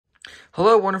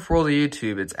Hello, wonderful world of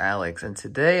YouTube, it's Alex, and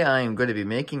today I am going to be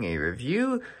making a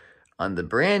review on the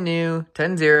brand new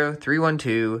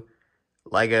 10312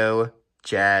 LEGO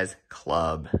Jazz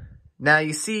Club. Now,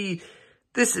 you see,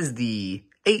 this is the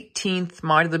 18th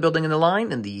mod of the building in the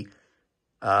line, and the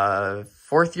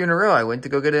 4th year in a row I went to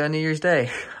go get it on New Year's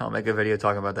Day. I'll make a video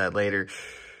talking about that later.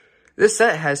 This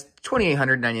set has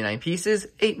 2,899 pieces,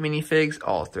 8 minifigs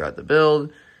all throughout the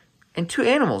build, and 2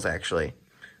 animals, actually.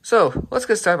 So, let's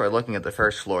get started by looking at the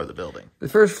first floor of the building. The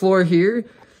first floor here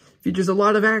features a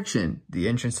lot of action. The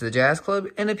entrance to the jazz club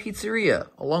and a pizzeria,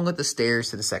 along with the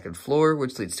stairs to the second floor,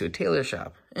 which leads to a tailor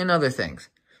shop and other things.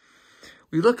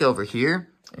 We look over here,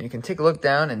 and you can take a look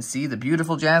down and see the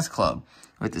beautiful jazz club,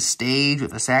 with the stage,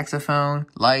 with a saxophone,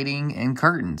 lighting, and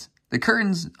curtains. The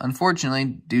curtains, unfortunately,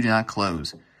 do not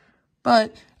close.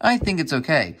 But I think it's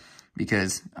okay,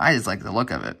 because I just like the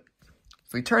look of it.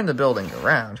 If we turn the building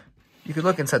around, you could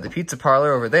look inside the pizza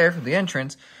parlor over there from the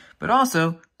entrance, but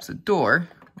also there's a door,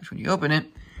 which when you open it,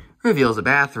 reveals a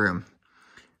bathroom.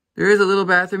 There is a little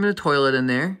bathroom and a toilet in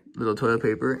there, little toilet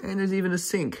paper, and there's even a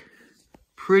sink.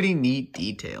 Pretty neat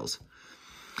details.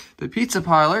 The pizza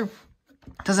parlor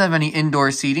doesn't have any indoor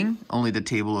seating, only the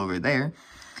table over there.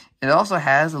 It also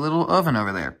has a little oven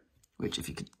over there, which if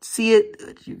you could see it,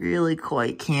 which you really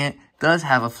quite can't, does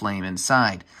have a flame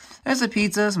inside. There's a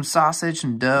pizza, some sausage,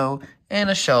 some dough, and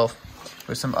a shelf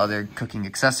with some other cooking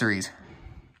accessories.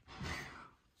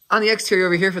 On the exterior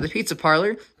over here for the pizza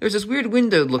parlor, there's this weird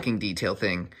windowed looking detail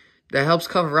thing that helps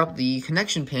cover up the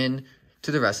connection pin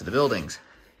to the rest of the buildings.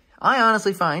 I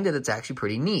honestly find that it's actually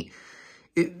pretty neat.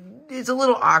 It's a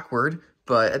little awkward,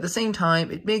 but at the same time,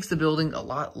 it makes the building a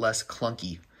lot less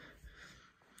clunky.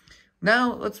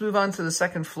 Now, let's move on to the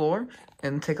second floor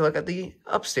and take a look at the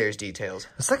upstairs details.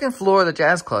 The second floor of the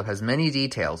Jazz Club has many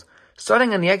details.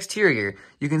 Starting on the exterior,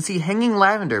 you can see hanging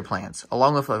lavender plants,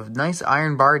 along with a nice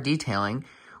iron bar detailing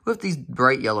with these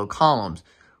bright yellow columns,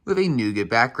 with a nougat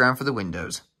background for the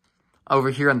windows.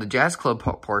 Over here on the Jazz Club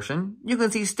portion, you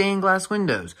can see stained glass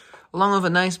windows, along with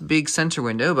a nice big center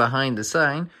window behind the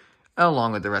sign,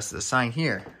 along with the rest of the sign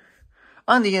here.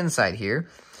 On the inside here,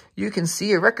 you can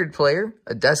see a record player,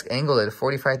 a desk angled at a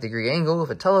 45-degree angle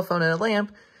with a telephone and a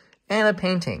lamp, and a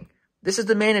painting. This is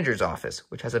the manager's office,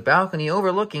 which has a balcony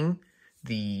overlooking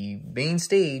the main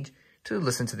stage to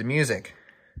listen to the music.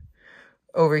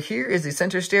 Over here is the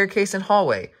center staircase and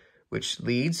hallway, which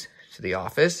leads to the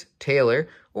office, tailor,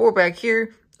 or back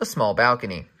here, a small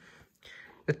balcony.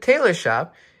 The tailor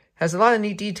shop has a lot of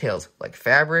neat details, like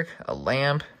fabric, a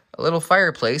lamp, a little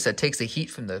fireplace that takes the heat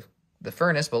from the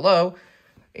furnace below,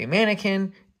 a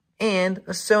mannequin, and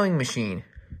a sewing machine.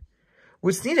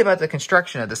 What's neat about the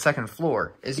construction of the second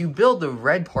floor is you build the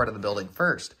red part of the building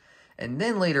first, and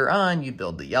then later on you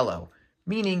build the yellow,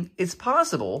 meaning it's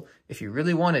possible, if you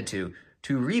really wanted to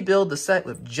rebuild the set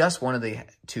with just one of the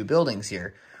 2 buildings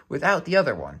here, without the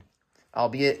other one,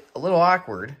 albeit a little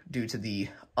awkward due to the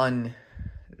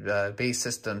base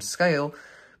system scale,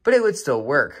 but it would still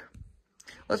work.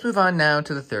 Let's move on now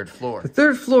to the third floor. The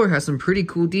third floor has some pretty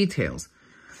cool details,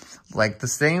 like the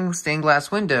same stained glass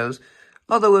windows,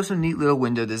 although with some neat little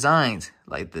window designs,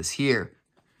 like this here.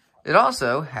 It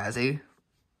also has a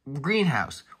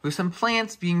greenhouse with some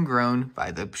plants being grown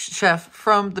by the chef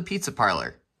from the pizza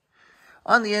parlor.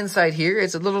 On the inside here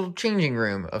is a little changing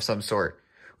room of some sort,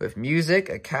 with music,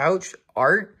 a couch,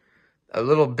 art, a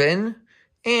little bin,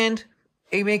 and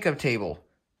a makeup table,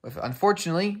 with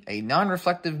unfortunately a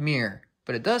non-reflective mirror,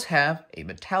 but it does have a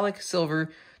metallic silver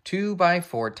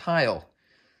 2x4 tile.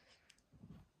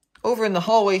 Over in the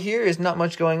hallway here is not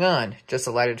much going on, just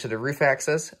a ladder to the roof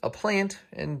access, a plant,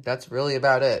 and that's really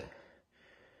about it.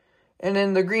 And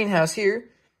in the greenhouse here,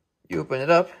 you open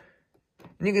it up,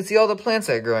 and you can see all the plants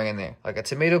that are growing in there, like a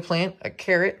tomato plant, a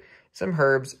carrot, some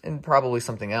herbs, and probably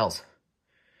something else.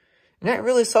 And that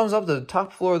really sums up the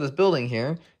top floor of this building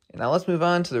here. And now let's move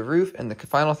on to the roof and the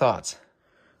final thoughts.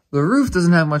 The roof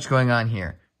doesn't have much going on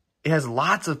here. It has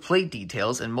lots of plate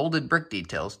details and molded brick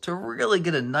details to really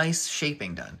get a nice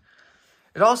shaping done.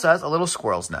 It also has a little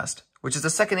squirrel's nest, which is the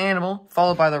second animal,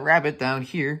 followed by the rabbit down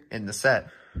here in the set.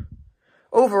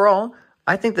 Overall,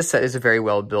 I think the set is a very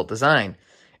well-built design.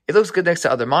 It looks good next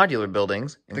to other modular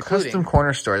buildings, including the custom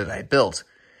corner store that I built.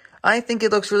 I think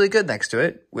it looks really good next to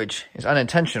it, which is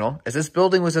unintentional, as this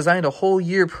building was designed a whole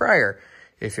year prior,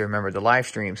 if you remember the live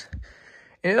streams.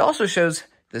 And it also shows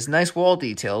this nice wall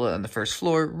detail on the first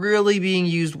floor really being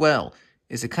used well,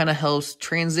 as it kind of helps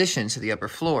transition to the upper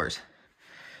floors.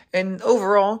 And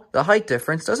overall, the height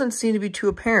difference doesn't seem to be too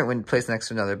apparent when placed next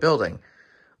to another building,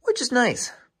 which is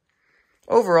nice.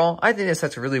 Overall, I think this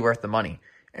set's really worth the money,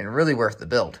 and really worth the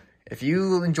build. If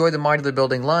you enjoy the modular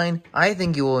building line, I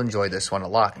think you will enjoy this one a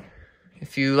lot.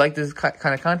 If you like this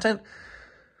kind of content,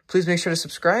 please make sure to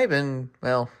subscribe, and,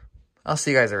 well, I'll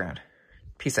see you guys around.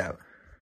 Peace out.